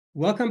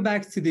Welcome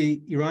back to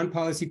the Iran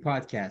Policy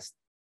Podcast.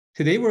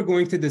 Today, we're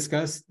going to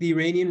discuss the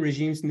Iranian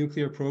regime's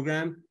nuclear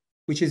program,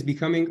 which is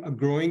becoming a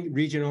growing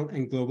regional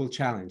and global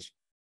challenge.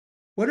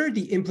 What are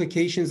the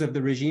implications of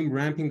the regime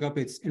ramping up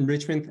its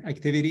enrichment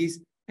activities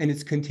and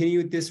its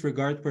continued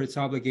disregard for its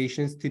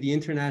obligations to the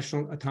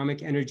International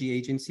Atomic Energy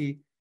Agency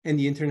and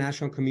the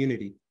international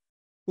community?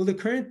 Will the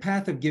current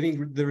path of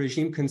giving the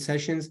regime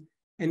concessions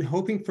and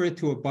hoping for it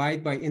to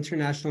abide by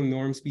international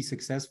norms be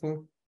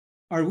successful?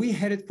 Are we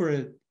headed for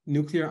a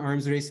nuclear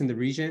arms race in the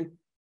region?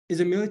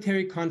 Is a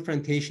military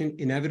confrontation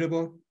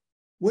inevitable?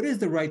 What is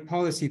the right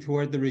policy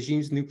toward the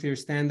regime's nuclear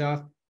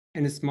standoff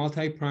and its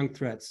multi-pronged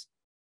threats?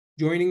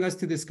 Joining us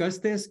to discuss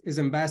this is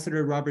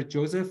Ambassador Robert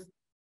Joseph,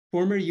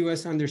 former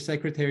U.S.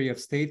 Undersecretary of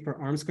State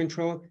for Arms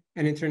Control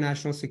and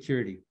International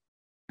Security.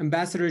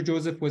 Ambassador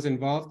Joseph was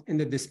involved in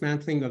the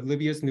dismantling of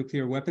Libya's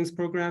nuclear weapons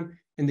program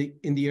in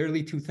the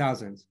early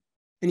 2000s,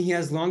 and he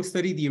has long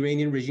studied the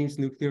Iranian regime's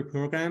nuclear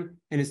program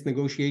and its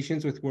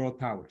negotiations with world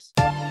powers.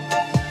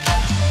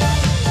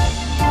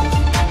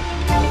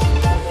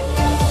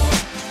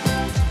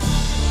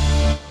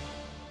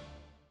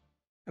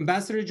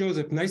 Ambassador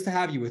Joseph, nice to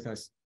have you with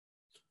us.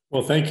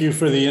 Well, thank you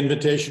for the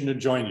invitation to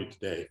join you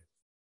today.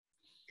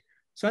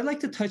 So I'd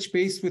like to touch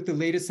base with the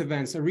latest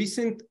events. A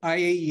recent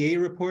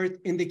IAEA report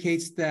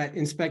indicates that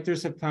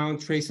inspectors have found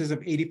traces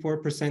of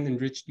 84%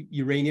 enriched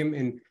uranium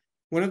in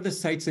one of the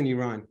sites in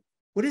Iran.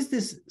 What is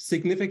this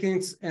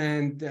significance,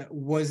 and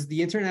was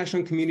the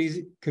international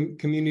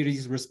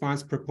community's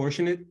response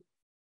proportionate?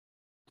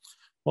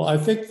 Well, I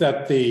think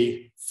that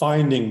the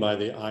finding by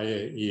the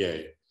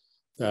IAEA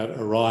that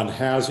Iran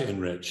has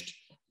enriched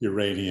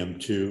uranium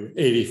to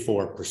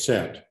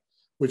 84%,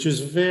 which is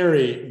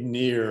very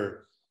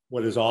near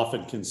what is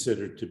often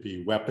considered to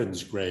be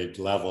weapons grade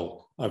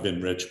level of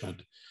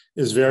enrichment,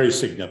 is very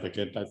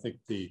significant. I think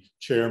the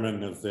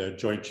chairman of the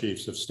Joint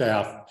Chiefs of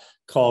Staff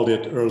called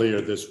it earlier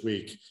this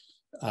week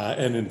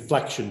an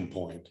inflection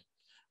point.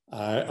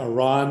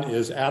 Iran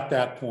is at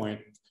that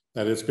point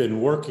that it's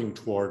been working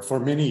toward for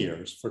many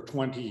years, for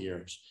 20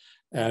 years.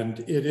 And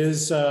it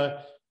is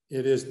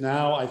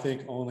now, I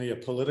think, only a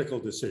political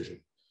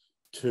decision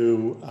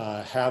to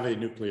have a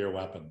nuclear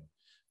weapon.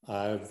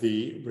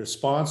 The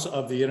response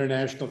of the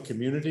international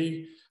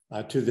community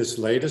to this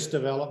latest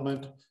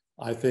development,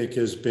 I think,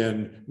 has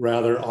been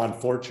rather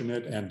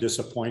unfortunate and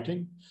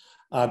disappointing,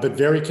 but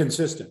very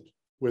consistent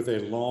with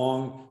a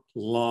long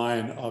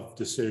line of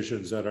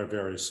decisions that are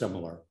very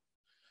similar.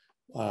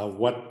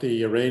 What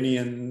the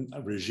Iranian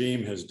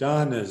regime has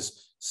done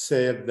is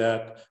said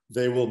that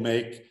they will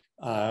make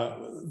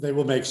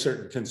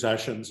certain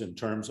concessions in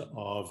terms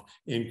of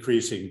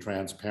increasing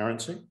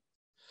transparency,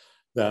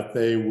 that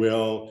they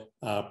will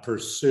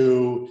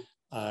pursue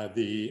with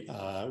the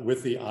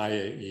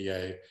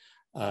IAEA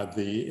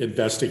the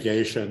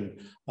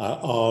investigation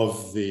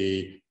of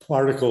the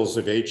particles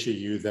of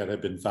HEU that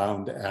have been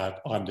found at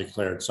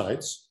undeclared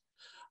sites.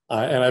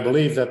 And I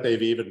believe that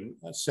they've even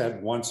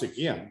said once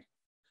again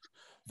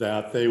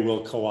that they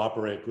will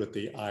cooperate with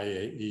the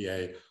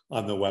IAEA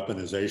on the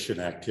weaponization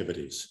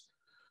activities.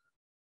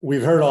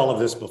 We've heard all of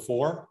this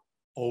before,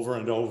 over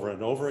and over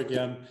and over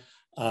again,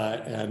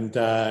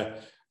 the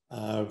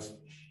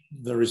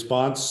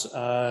response,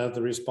 as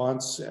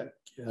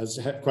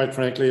quite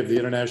frankly, of the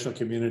international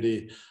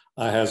community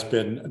has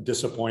been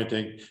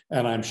disappointing,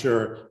 and I'm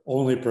sure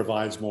only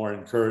provides more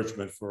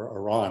encouragement for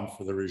Iran,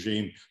 for the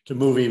regime, to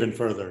move even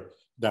further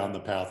down the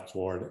path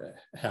toward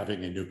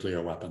having a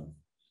nuclear weapon.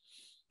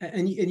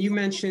 And you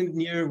mentioned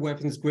near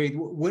weapons grade.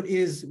 What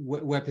is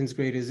weapons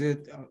grade? Is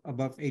it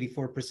above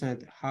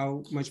 84%?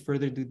 How much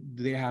further do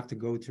they have to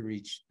go to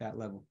reach that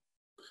level?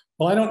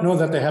 Well, I don't know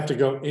that they have to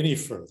go any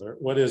further.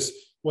 What is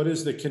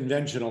the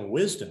conventional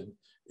wisdom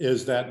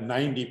is that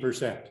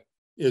 90%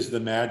 is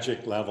the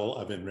magic level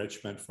of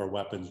enrichment for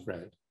weapons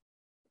grade.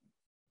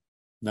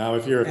 Now,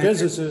 if you're a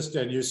physicist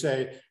and you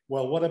say,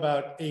 well, what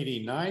about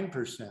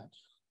 89%?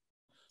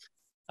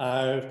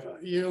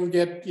 You'll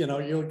get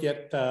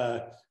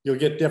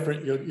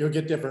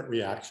different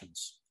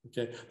reactions.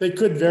 Okay, they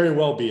could very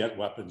well be at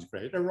weapons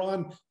grade.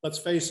 Iran, let's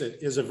face it,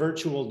 is a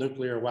virtual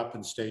nuclear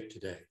weapon state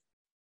today.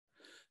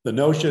 The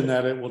notion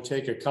that it will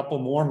take a couple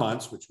more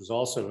months, which was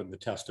also in the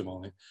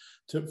testimony,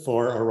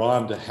 for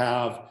Iran to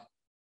have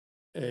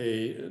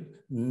a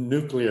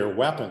nuclear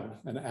weapon,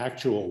 an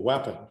actual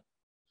weapon,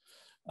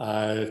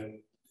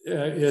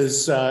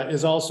 is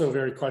also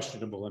very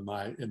questionable in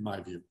my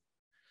view,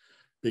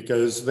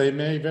 because they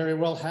may very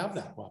well have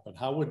that weapon.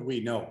 How would we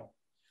know?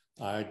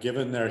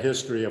 Given their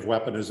history of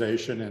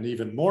weaponization, and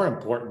even more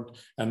important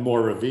and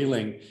more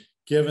revealing,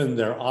 given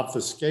their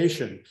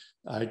obfuscation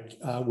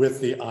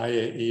with the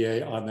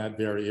IAEA on that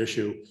very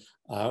issue,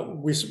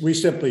 we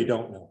simply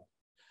don't know.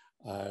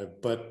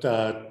 But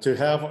to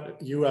have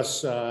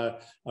US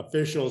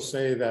officials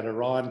say that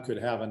Iran could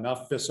have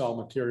enough fissile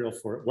material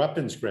for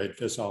weapons grade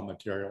fissile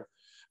material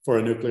for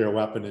a nuclear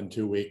weapon in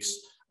 2 weeks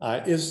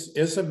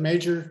is a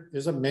major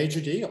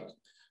deal.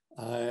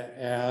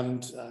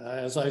 And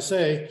as I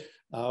say,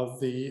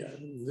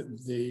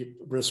 the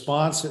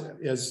response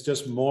is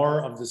just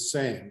more of the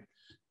same,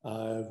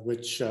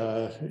 which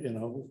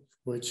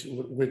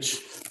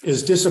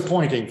is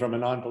disappointing from a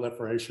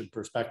non-proliferation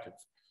perspective,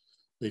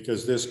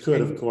 because this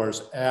could, of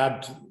course,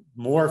 add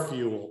more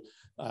fuel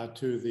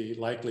to the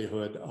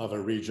likelihood of a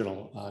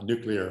regional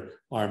nuclear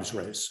arms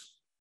race.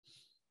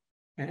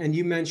 And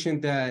you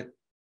mentioned that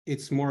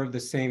it's more of the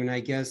same, and I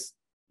guess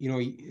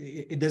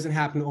it doesn't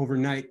happen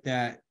overnight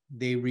that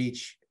they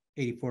reach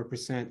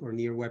 84% or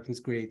near weapons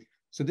grade.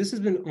 So this has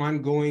been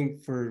ongoing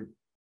for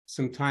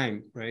some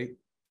time, right?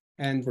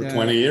 And for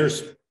 20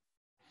 years.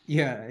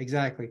 Yeah,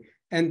 exactly.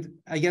 And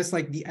I guess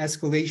like the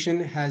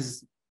escalation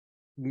has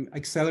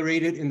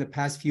accelerated in the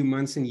past few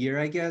months and year,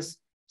 I guess.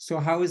 So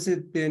how has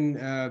it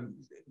been?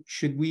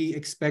 Should we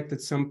expect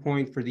at some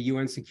point for the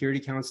UN Security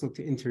Council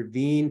to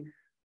intervene,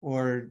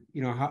 or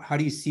how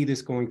do you see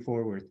this going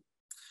forward?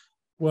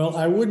 Well,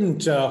 I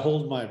wouldn't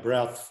hold my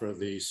breath for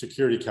the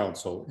Security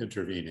Council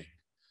intervening.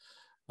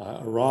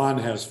 Iran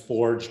has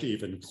forged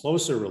even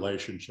closer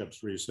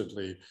relationships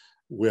recently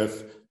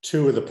with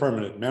two of the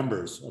permanent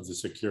members of the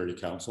Security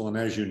Council, and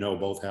as you know,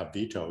 both have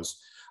vetoes,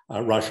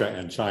 Russia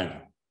and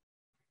China.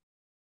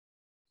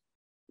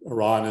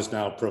 Iran is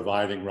now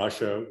providing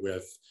Russia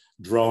with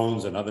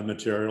drones and other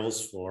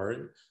materials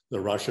for the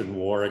Russian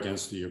war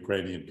against the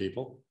Ukrainian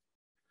people.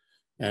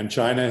 And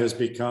China has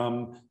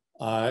become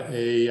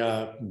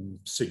a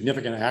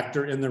significant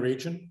actor in the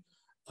region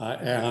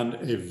and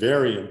a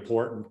very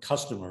important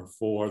customer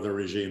for the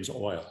regime's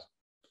oil.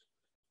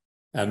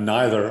 And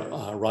neither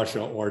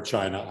Russia or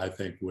China, I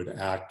think, would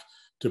act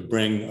to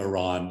bring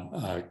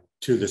Iran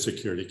to the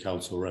Security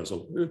Council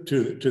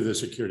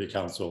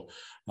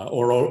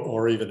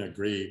or even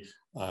agree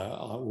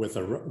with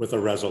a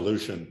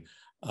resolution,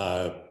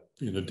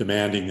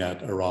 demanding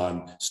that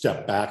Iran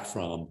step back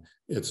from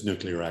its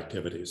nuclear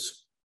activities.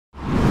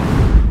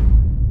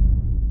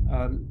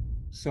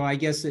 So I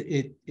guess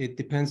it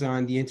depends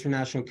on the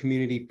international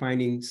community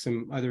finding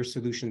some other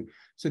solution.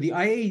 So the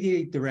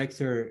IAEA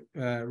director,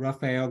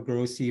 Rafael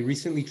Grossi,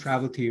 recently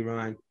traveled to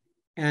Iran.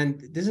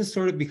 And this has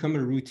sort of become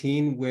a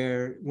routine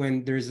where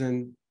when there's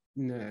an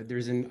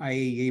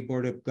IAEA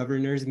Board of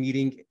Governors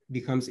meeting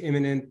becomes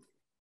imminent,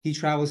 he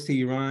travels to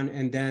Iran.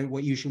 And then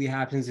what usually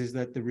happens is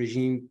that the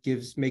regime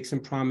makes some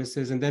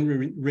promises and then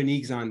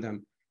reneges on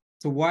them.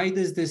 So why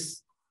does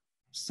this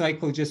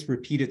cycle just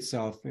repeat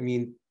itself? I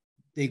mean,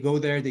 they go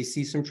there, they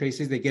see some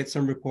traces, they get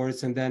some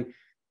reports, and then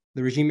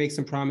the regime makes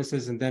some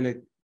promises, and then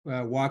it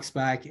walks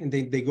back, and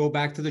they go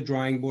back to the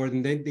drawing board,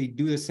 and then they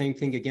do the same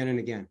thing again and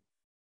again.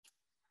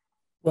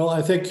 Well,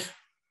 I think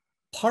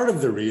part of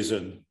the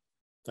reason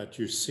that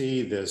you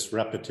see this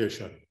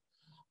repetition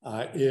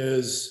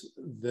is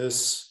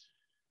this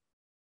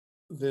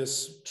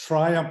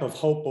triumph of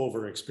hope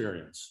over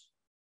experience.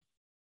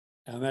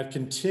 And that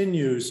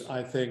continues,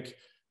 I think,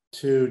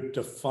 to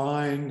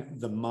define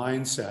the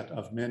mindset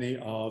of many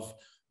of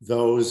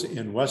those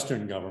in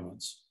Western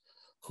governments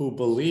who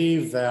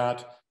believe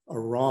that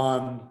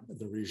Iran,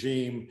 the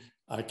regime,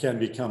 can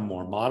become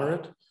more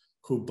moderate,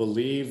 who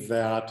believe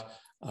that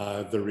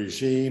the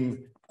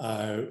regime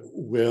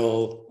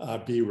will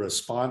be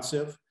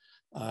responsive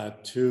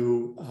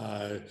to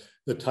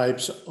the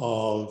types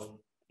of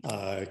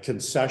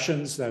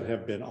concessions that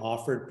have been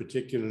offered,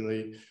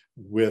 particularly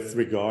with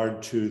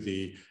regard to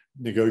the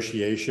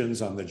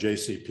negotiations on the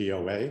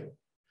JCPOA.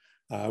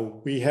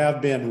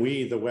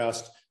 The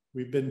West,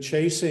 we've been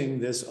chasing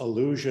this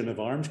illusion of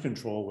arms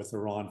control with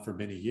Iran for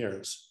many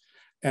years.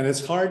 And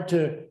it's hard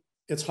to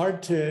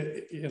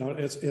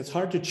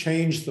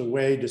change the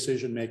way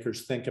decision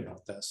makers think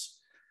about this.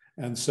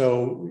 And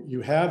so you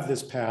have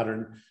this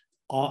pattern,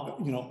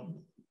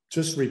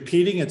 just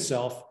repeating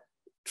itself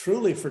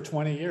truly for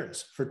 20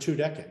 years, for 2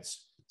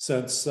 decades,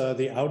 since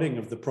the outing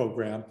of the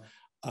program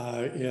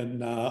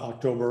in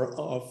October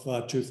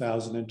of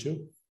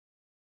 2002.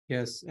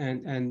 Yes,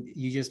 and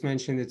you just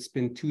mentioned it's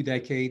been 2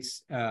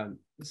 decades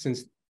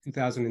since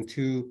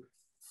 2002.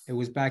 It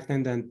was back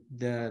then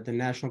that the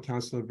National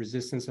Council of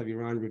Resistance of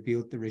Iran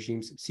revealed the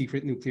regime's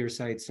secret nuclear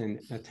sites in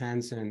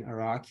Natanz and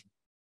Iraq.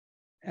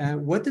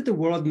 What did the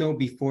world know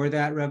before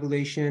that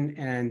revelation,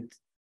 and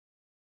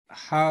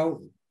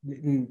how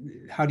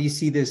do you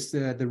see this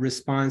the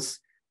response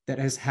that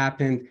has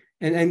happened?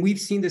 And we've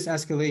seen this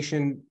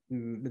escalation,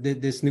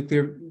 this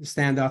nuclear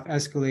standoff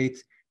escalate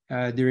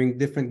during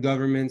different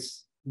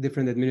governments,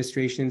 different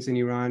administrations in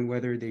Iran,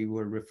 whether they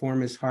were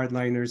reformist,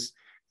 hardliners,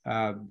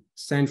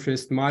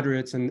 centrist,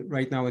 moderates, and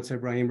right now it's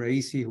Ibrahim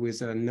Raisi, who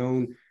is a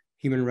known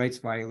human rights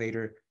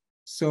violator.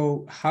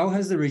 So how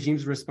has the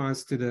regime's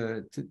response to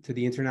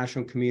the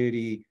international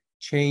community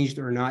changed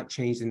or not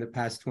changed in the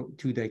past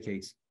 2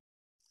 decades?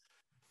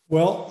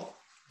 Well,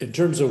 in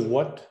terms of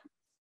what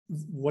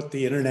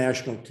the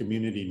international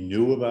community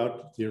knew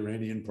about the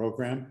Iranian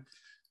program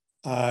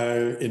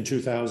in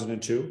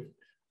 2002,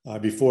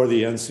 before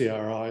the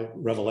NCRI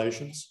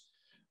revelations,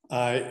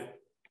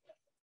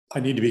 I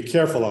need to be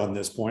careful on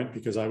this point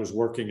because I was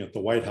working at the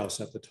White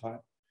House at the time.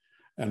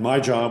 And my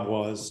job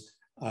was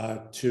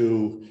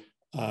to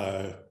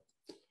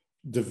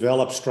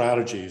develop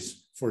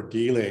strategies for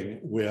dealing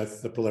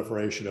with the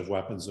proliferation of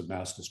weapons of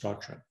mass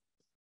destruction.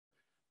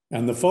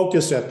 And the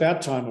focus at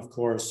that time, of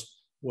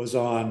course, was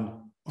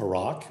on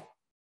Iraq,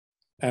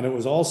 and it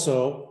was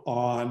also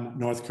on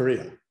North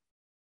Korea.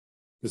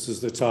 This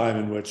is the time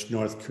in which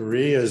North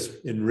Korea's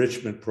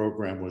enrichment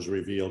program was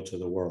revealed to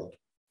the world.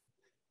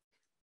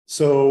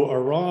 So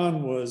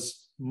Iran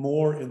was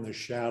more in the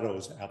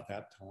shadows at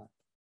that time.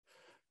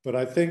 But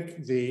I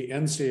think the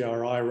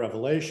NCRI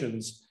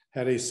revelations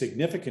had a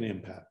significant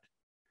impact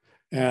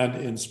and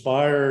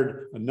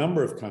inspired a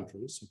number of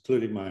countries,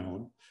 including my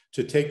own,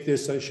 to take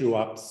this issue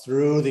up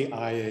through the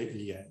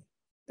IAEA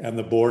and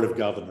the Board of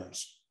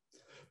Governors.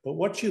 But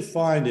what you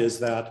find is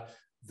that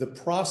the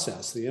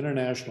process, the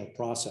international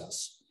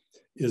process,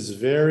 is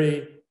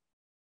very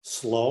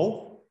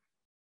slow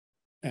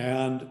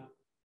and,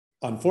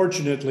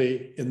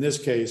 unfortunately, in this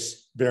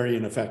case, very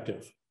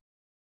ineffective.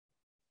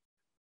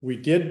 We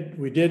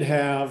did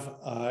have,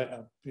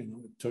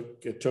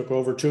 it took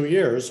over 2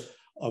 years,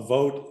 a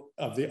vote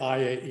of the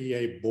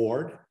IAEA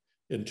board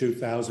in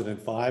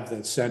 2005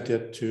 that sent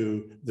it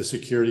to the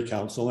Security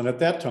Council. And at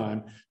that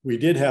time, we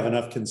did have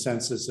enough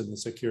consensus in the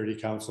Security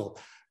Council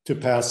to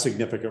pass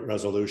significant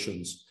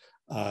resolutions.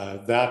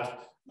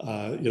 That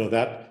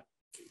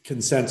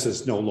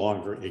consensus no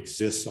longer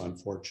exists,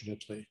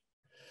 unfortunately.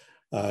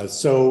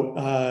 So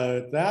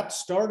that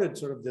started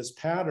sort of this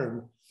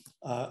pattern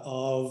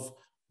of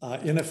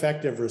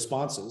ineffective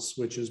responses,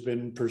 which has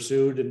been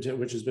pursued until,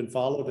 which has been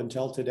followed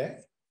until today.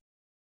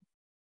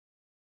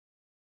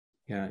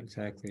 Yeah,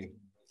 exactly.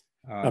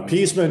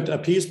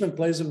 Appeasement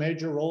plays a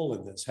major role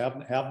in this.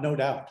 Have no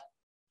doubt.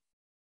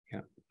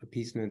 Yeah,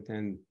 appeasement,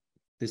 and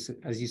this,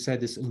 as you said,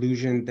 this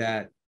illusion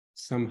that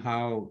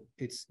somehow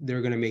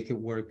they're going to make it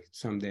work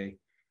someday.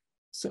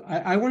 So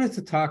I wanted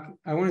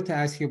to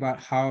ask you about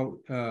how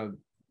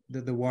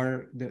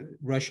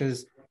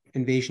Russia's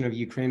invasion of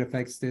Ukraine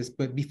affects this.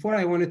 But before,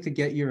 I wanted to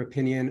get your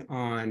opinion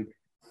on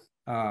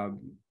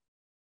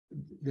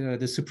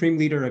the supreme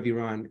leader of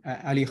Iran,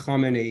 Ali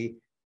Khamenei.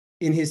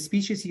 In his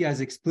speeches, he has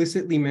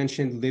explicitly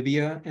mentioned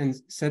Libya and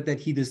said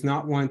that he does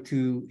not want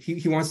to,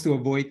 he wants to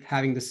avoid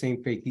having the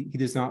same fate. He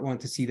does not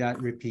want to see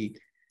that repeat.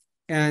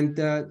 And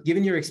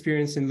given your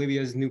experience in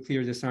Libya's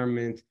nuclear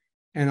disarmament,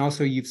 and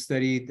also you've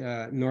studied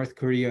North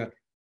Korea,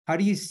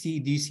 do you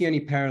see any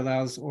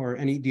parallels or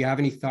do you have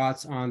any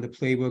thoughts on the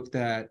playbook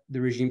that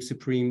the regime's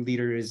supreme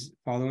leader is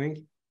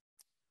following?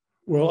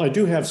 Well, I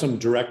do have some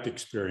direct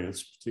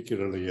experience,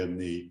 particularly in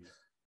the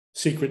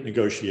secret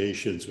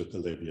negotiations with the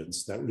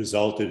Libyans that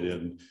resulted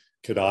in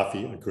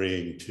Gaddafi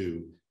agreeing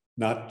to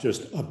not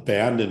just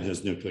abandon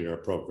his nuclear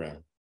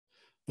program,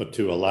 but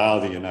to allow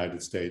the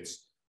United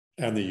States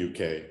and the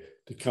UK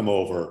to come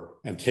over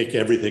and take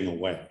everything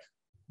away.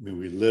 I mean,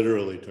 we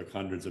literally took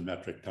hundreds of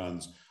metric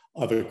tons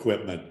of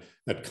equipment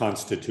that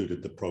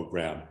constituted the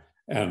program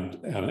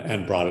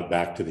and brought it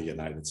back to the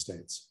United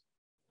States.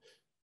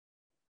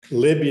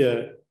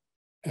 Libya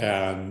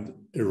and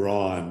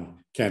Iran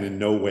can in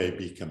no way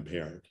be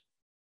compared.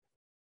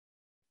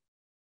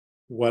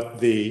 What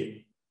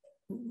the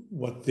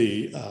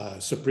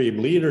supreme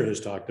leader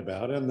has talked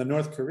about, and the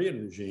North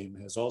Korean regime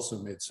has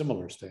also made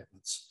similar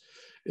statements,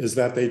 is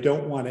that they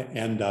don't want to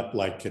end up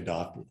like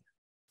Gaddafi.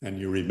 And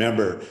you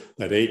remember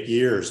that 8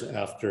 years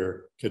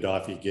after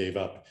Gaddafi gave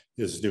up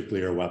his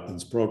nuclear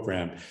weapons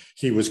program,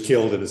 he was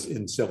killed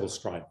in civil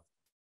strife.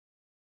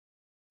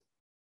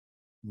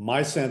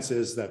 My sense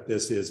is that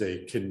this is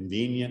a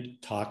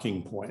convenient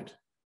talking point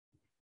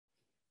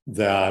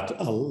that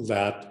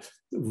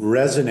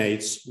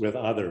resonates with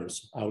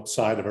others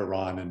outside of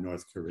Iran and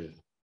North Korea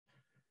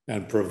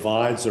and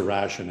provides a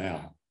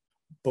rationale.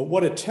 But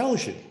what it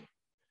tells you,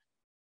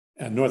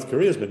 and North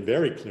Korea has been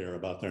very clear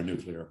about their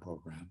nuclear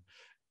program,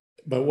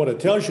 but what it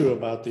tells you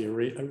about the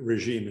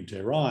regime in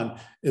Tehran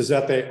is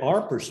that they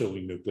are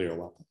pursuing nuclear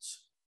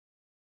weapons.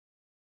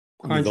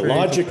 I mean, the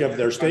logic of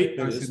their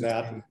statement is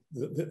that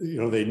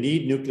they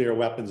need nuclear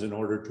weapons in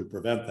order to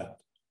prevent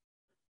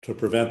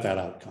that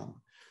outcome.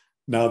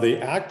 Now, the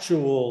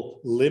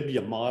actual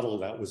Libya model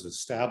that was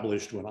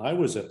established when I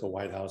was at the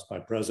White House by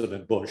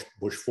President Bush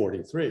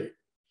 43,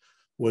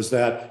 was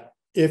that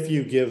if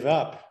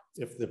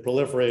the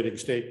proliferating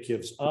state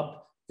gives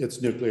up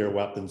its nuclear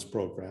weapons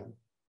program,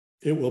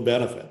 it will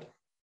benefit.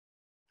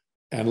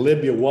 And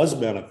Libya was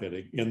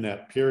benefiting in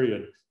that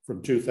period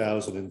from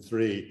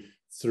 2003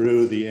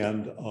 through the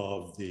end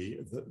of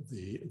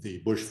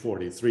the Bush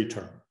 43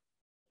 term.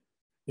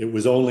 It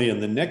was only in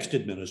the next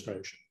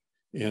administration,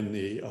 in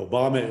the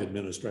Obama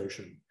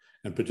administration,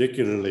 and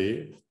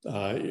particularly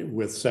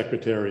with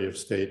Secretary of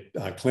State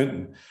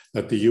Clinton,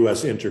 that the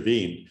US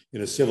intervened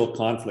in a civil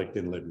conflict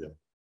in Libya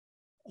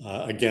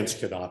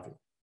against Gaddafi.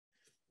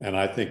 And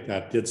I think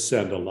that did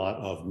send a lot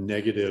of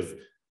negative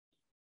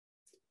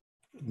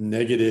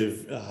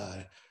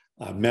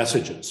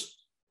messages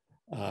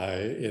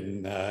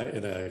in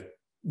a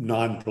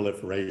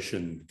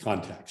non-proliferation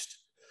context.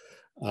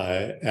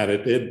 And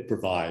it did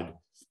provide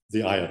the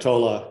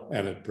Ayatollah,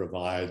 and it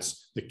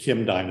provides the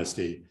Kim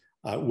dynasty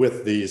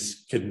with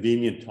these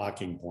convenient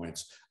talking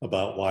points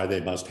about why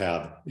they must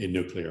have a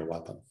nuclear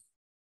weapon.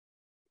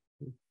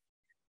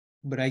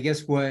 But I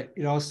guess what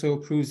it also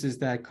proves is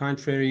that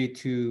contrary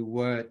to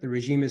what the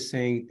regime is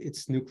saying,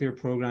 its nuclear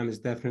program is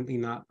definitely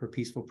not for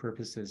peaceful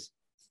purposes.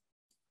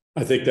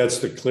 I think that's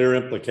the clear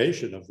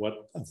implication of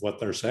what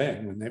they're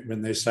saying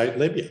when they cite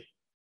Libya.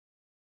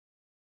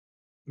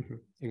 Mm-hmm.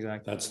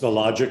 Exactly. That's the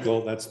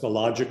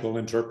logical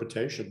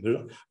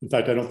interpretation. In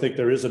fact, I don't think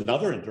there is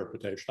another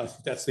interpretation. I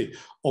think that's the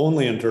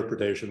only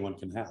interpretation one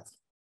can have.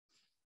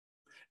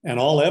 And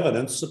all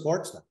evidence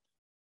supports that.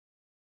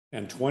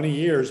 And 20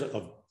 years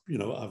of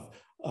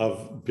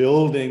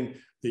building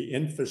the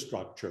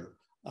infrastructure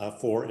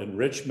for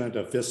enrichment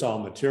of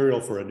fissile material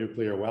for a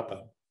nuclear weapon.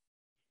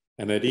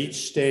 And at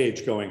each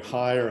stage going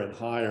higher and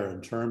higher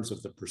in terms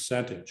of the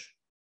percentage.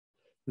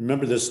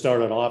 Remember, this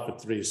started off at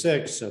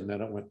 3.6, and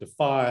then it went to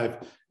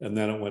 5, and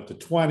then it went to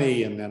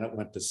 20, and then it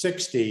went to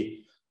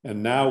 60.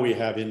 And now we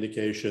have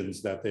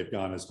indications that they've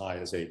gone as high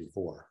as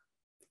 84.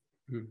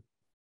 Hmm.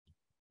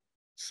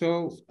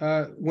 So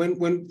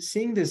when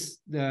seeing this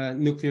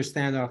nuclear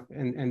standoff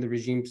and the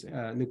regime's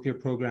nuclear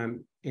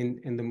program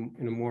in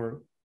a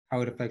more,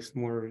 how it affects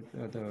more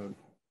the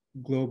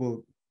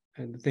global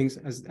things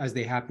as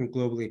they happen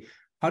globally,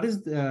 how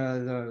does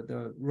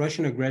the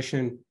Russian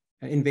aggression,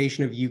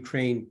 invasion of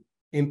Ukraine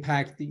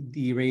impact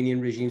the Iranian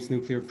regime's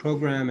nuclear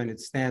program and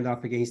its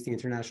standoff against the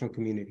international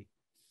community?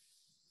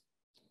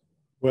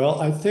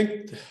 Well, I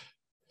think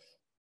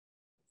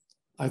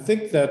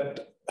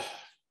that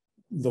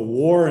the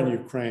war in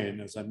Ukraine,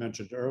 as I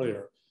mentioned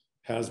earlier,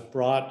 has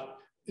brought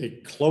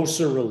a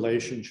closer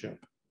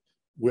relationship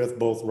with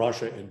both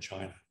Russia and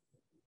China.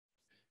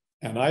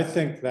 And I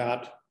think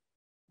that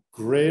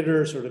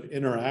greater sort of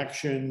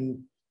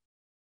interaction,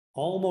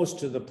 almost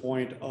to the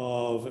point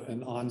of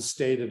an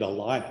unstated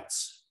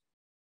alliance,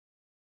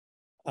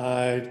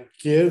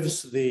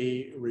 gives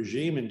the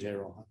regime in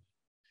Tehran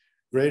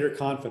greater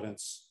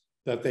confidence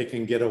that they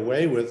can get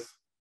away with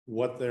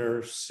what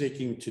they're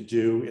seeking to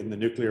do in the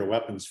nuclear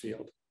weapons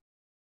field.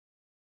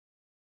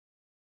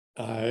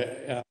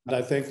 And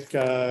I think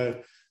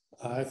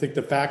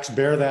the facts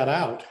bear that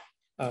out,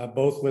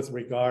 both with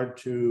regard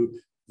to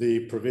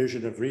the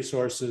provision of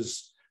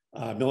resources,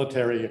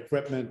 military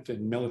equipment,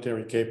 and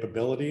military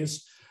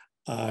capabilities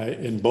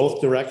in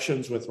both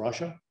directions with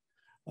Russia,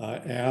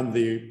 and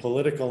the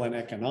political and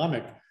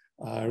economic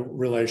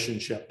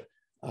relationship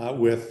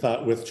with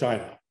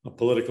China, a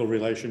political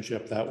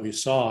relationship that we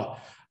saw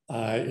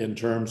in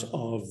terms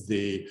of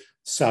the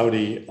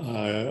Saudi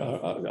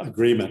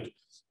agreement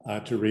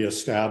to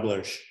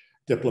reestablish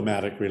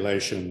diplomatic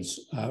relations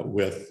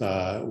with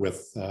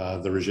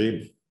the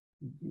regime.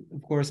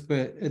 Of course,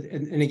 but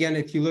and again,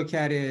 if you look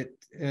at it,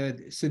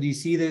 so do you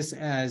see this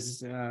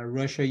as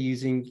Russia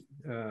using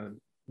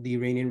the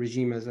Iranian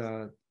regime as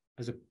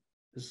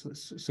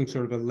some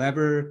sort of a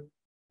lever,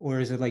 or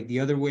is it like the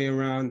other way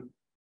around?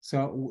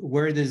 So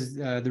where does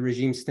the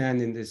regime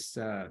stand in this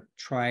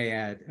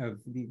triad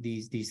of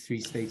these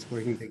three states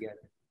working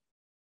together?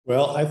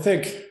 Well, I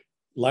think,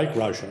 like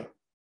Russia,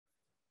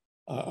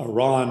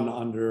 Iran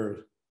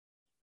under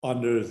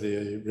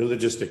the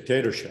religious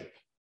dictatorship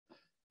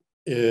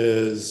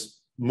is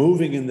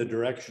moving in the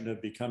direction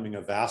of becoming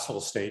a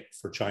vassal state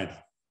for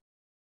China.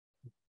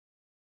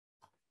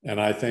 And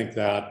I think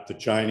that the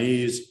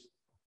Chinese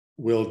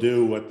will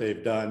do what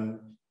they've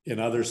done in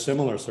other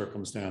similar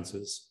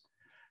circumstances,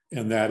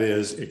 and that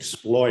is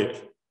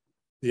exploit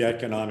the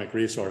economic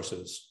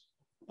resources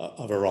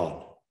of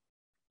Iran.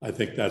 I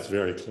think that's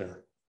very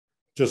clear.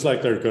 Just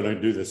like they're going to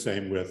do the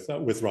same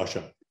with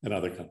Russia and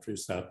other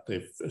countries that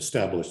they've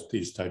established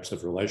these types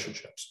of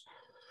relationships.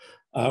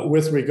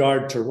 With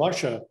regard to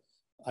Russia,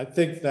 I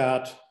think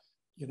that,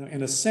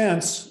 in a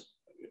sense,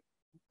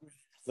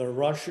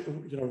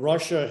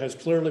 Russia has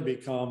clearly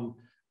become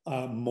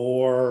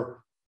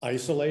more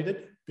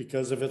isolated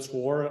because of its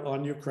war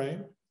on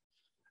Ukraine,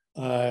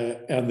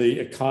 and the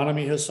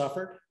economy has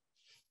suffered.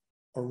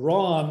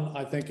 Iran,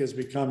 I think, is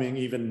becoming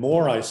even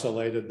more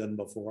isolated than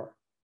before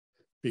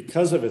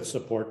because of its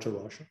support to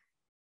Russia.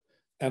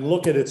 And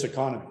look at its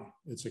economy.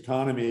 Its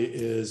economy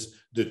is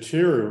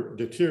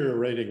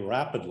deteriorating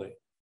rapidly.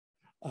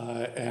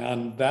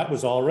 And that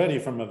was already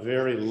from a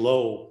very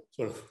low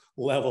sort of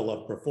level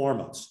of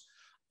performance.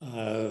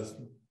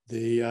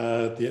 The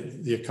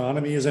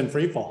economy is in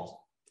free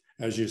fall,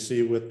 as you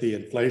see with the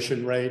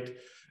inflation rate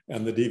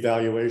and the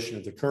devaluation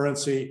of the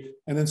currency,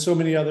 and in so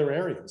many other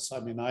areas. I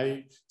mean,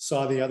 I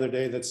saw the other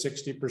day that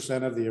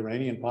 60% of the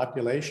Iranian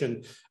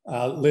population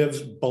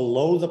lives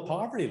below the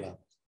poverty level.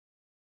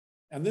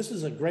 And this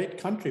is a great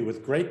country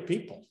with great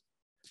people.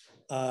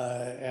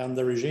 And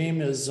the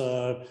regime is,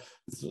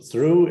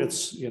 through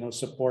its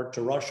support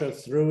to Russia,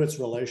 through its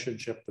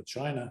relationship with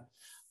China,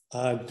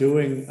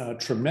 doing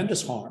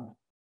tremendous harm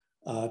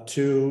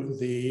to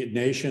the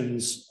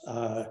nation's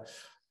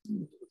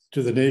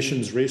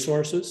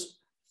resources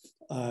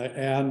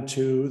and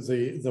to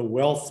the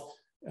wealth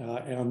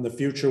and the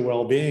future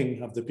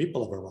well-being of the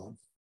people of Iran.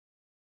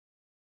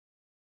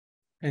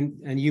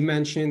 And you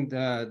mentioned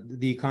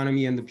the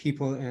economy and the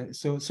people.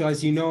 So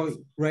as you know,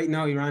 right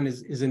now, Iran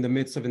is in the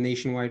midst of a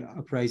nationwide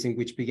uprising,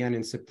 which began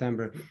in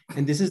September.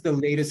 And this is the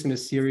latest in a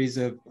series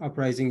of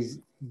uprisings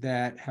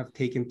that have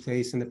taken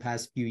place in the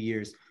past few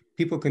years.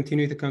 People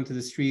continue to come to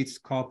the streets,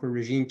 call for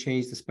regime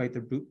change despite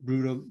the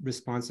brutal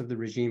response of the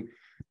regime.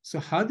 So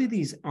how do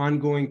these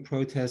ongoing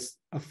protests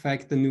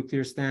affect the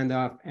nuclear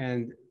standoff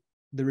and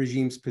the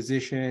regime's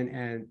position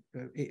and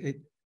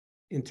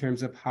in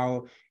terms of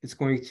how it's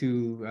going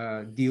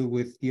to deal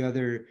with the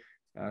other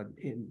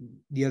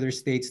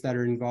states that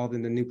are involved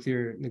in the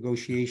nuclear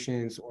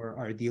negotiations or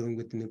are dealing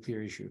with the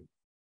nuclear issue?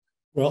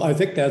 Well, I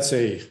think that's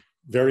a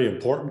very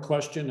important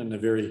question and a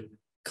very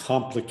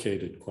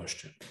complicated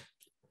question.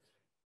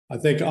 I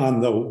think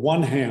on the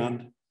one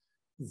hand,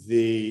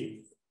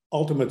 the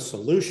ultimate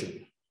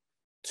solution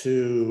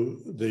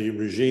to the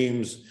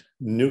regime's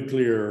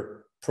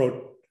nuclear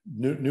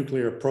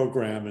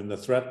program and the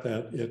threat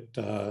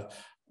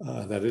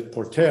that it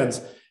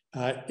portends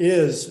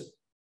is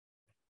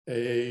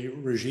a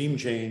regime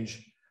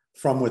change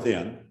from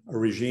within, a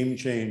regime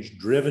change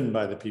driven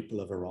by the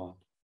people of Iran.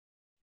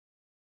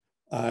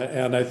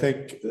 And I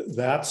think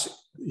that's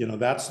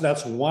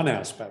one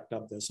aspect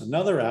of this.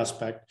 Another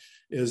aspect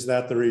is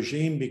that the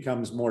regime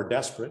becomes more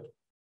desperate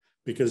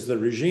because the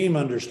regime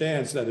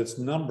understands that its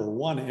number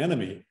one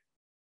enemy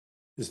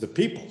is the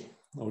people,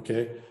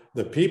 okay?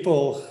 The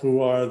people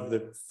who are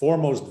the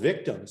foremost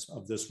victims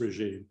of this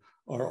regime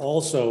are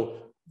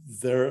also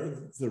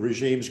the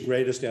regime's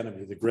greatest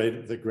enemy,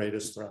 the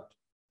greatest threat.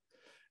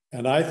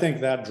 And I think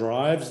that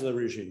drives the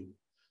regime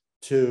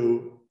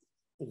to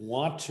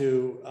want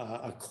to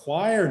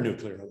acquire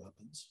nuclear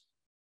weapons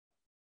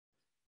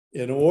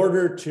in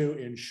order to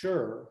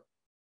ensure,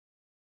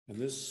 and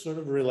this sort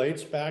of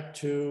relates back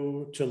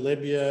to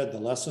Libya, the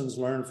lessons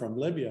learned from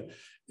Libya.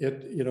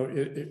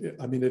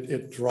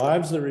 It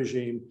drives the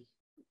regime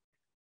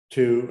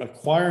to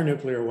acquire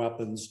nuclear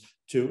weapons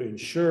to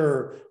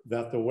ensure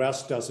that the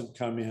West doesn't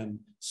come in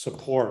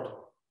support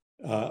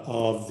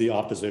of the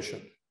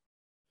opposition.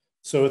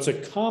 So it's a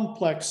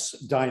complex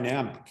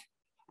dynamic,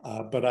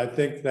 but I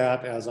think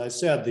that, as I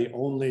said, the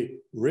only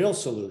real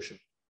solution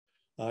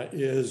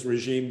is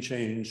regime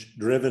change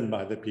driven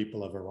by the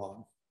people of Iran.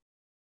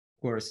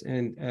 Of course,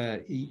 and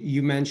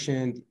you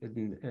mentioned,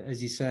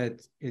 as you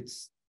said,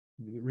 it's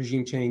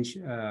regime change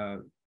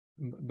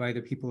by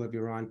the people of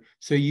Iran.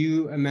 So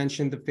you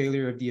mentioned the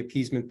failure of the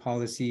appeasement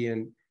policy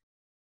and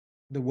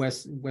the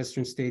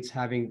Western states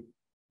having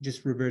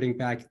just reverting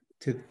back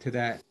to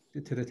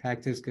the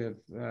tactics of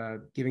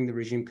giving the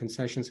regime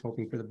concessions,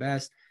 hoping for the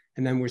best.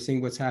 And then we're seeing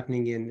what's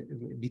happening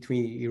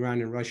between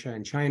Iran and Russia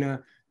and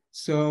China.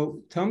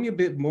 So tell me a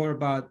bit more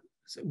about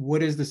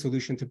what is the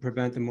solution to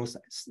prevent the most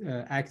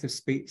active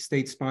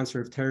state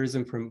sponsor of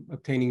terrorism from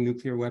obtaining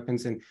nuclear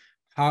weapons, and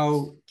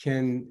how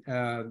can,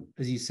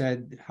 as you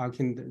said, how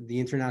can the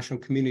international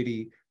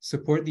community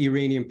support the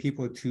Iranian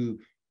people to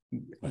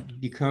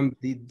become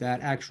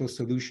that actual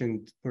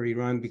solution for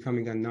Iran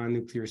becoming a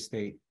non-nuclear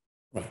state?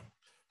 Right.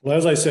 Well,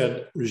 as I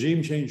said,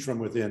 regime change from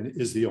within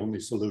is the only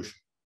solution.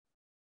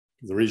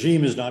 The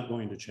regime is not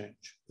going to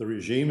change. The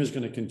regime is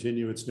going to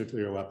continue its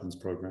nuclear weapons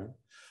program.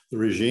 The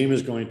regime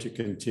is going to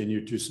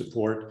continue to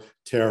support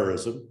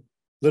terrorism,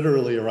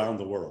 literally around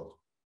the world.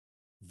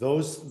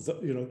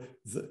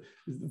 The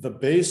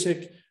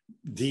basic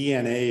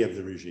DNA of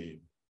the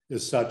regime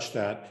is such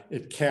that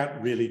it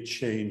can't really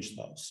change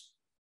those.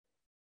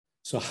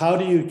 So how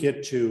do you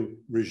get to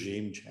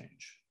regime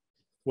change?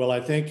 Well,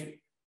 I think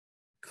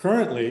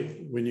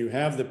currently, when you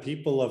have the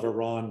people of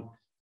Iran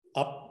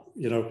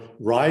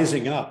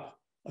rising up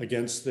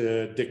against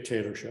the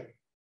dictatorship,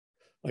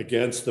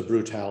 against the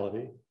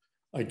brutality,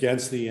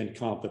 against the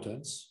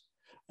incompetence,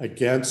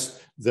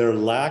 against their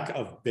lack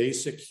of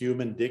basic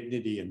human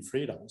dignity and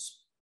freedoms,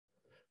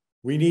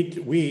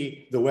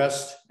 we, the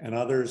West and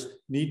others,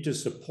 need to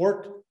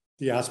support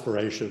the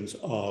aspirations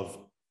of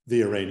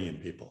the Iranian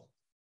people.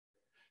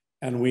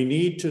 And we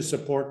need to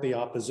support the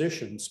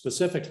opposition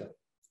specifically.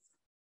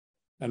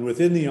 And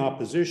within the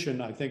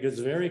opposition, I think it's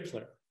very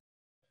clear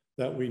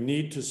that we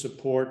need to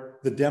support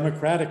the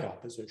democratic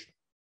opposition,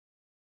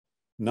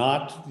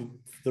 not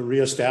the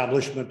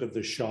reestablishment of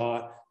the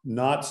Shah,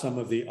 not some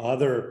of the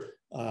other,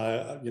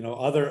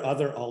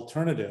 other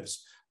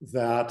alternatives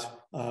that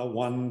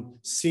one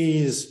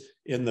sees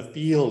in the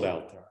field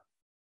out there.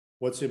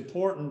 What's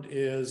important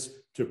is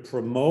to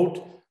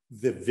promote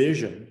the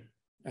vision,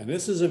 and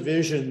this is a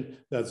vision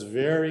that's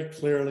very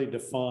clearly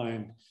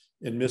defined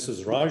in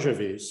Mrs.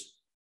 Rajavi's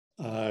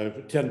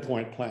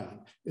 10-point plan.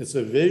 It's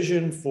a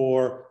vision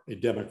for a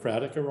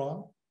democratic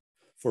Iran,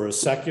 for a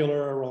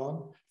secular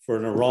Iran, for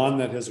an Iran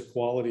that has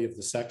equality of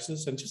the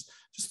sexes. And just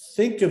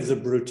think of the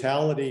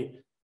brutality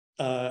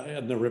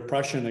and the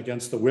repression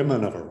against the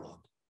women of Iran,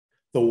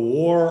 the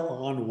war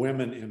on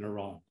women in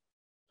Iran.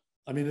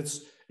 I mean,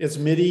 it's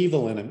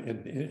medieval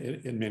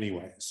in many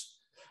ways.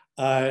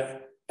 And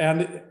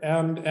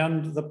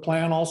the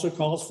plan also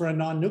calls for a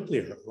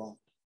non-nuclear Iran.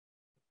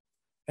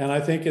 And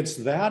I think it's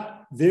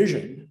that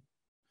vision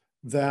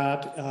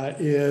that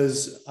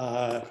is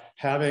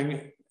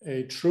having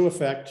a true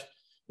effect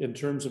in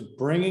terms of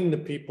bringing the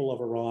people of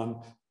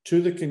Iran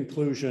to the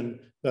conclusion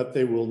that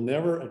they will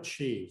never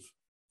achieve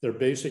their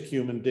basic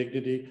human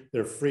dignity,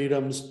 their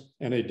freedoms,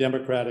 and a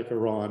democratic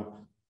Iran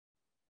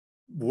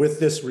with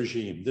this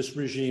regime. This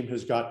regime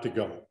has got to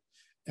go.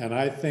 And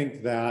I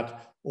think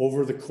that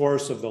over the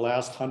course of the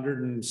last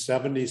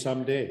 170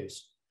 some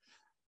days,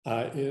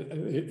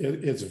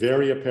 it's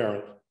very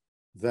apparent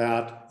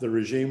that the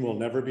regime will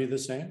never be the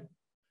same.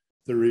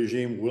 The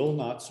regime will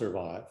not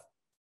survive.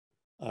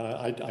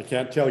 I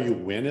can't tell you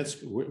when it's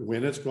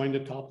going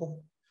to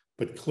topple,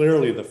 but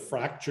clearly the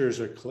fractures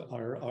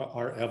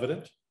are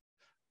evident.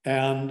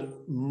 And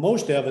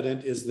most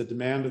evident is the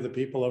demand of the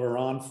people of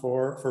Iran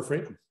for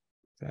freedom.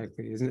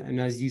 Exactly. And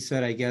as you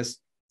said, I guess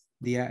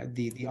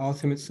the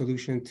ultimate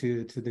solution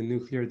to the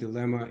nuclear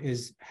dilemma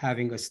is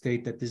having a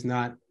state that does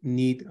not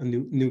need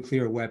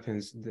nuclear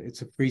weapons.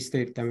 It's a free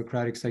state,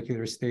 democratic,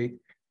 secular state,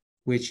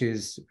 which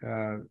is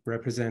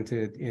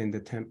represented in the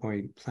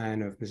 10-point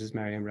plan of Mrs.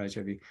 Mariam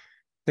Rajavi.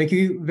 Thank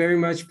you very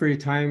much for your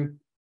time,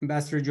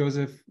 Ambassador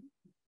Joseph.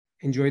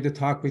 Enjoyed the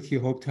talk with you.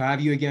 Hope to have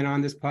you again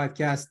on this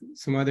podcast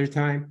some other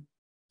time.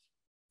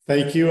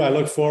 Thank you. I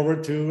look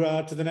forward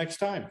to the next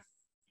time.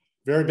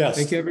 Very best.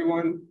 Thank you,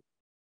 everyone.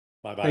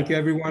 Bye-bye. Thank you,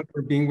 everyone,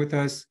 for being with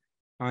us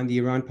on the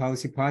Iran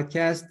Policy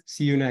Podcast.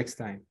 See you next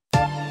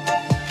time.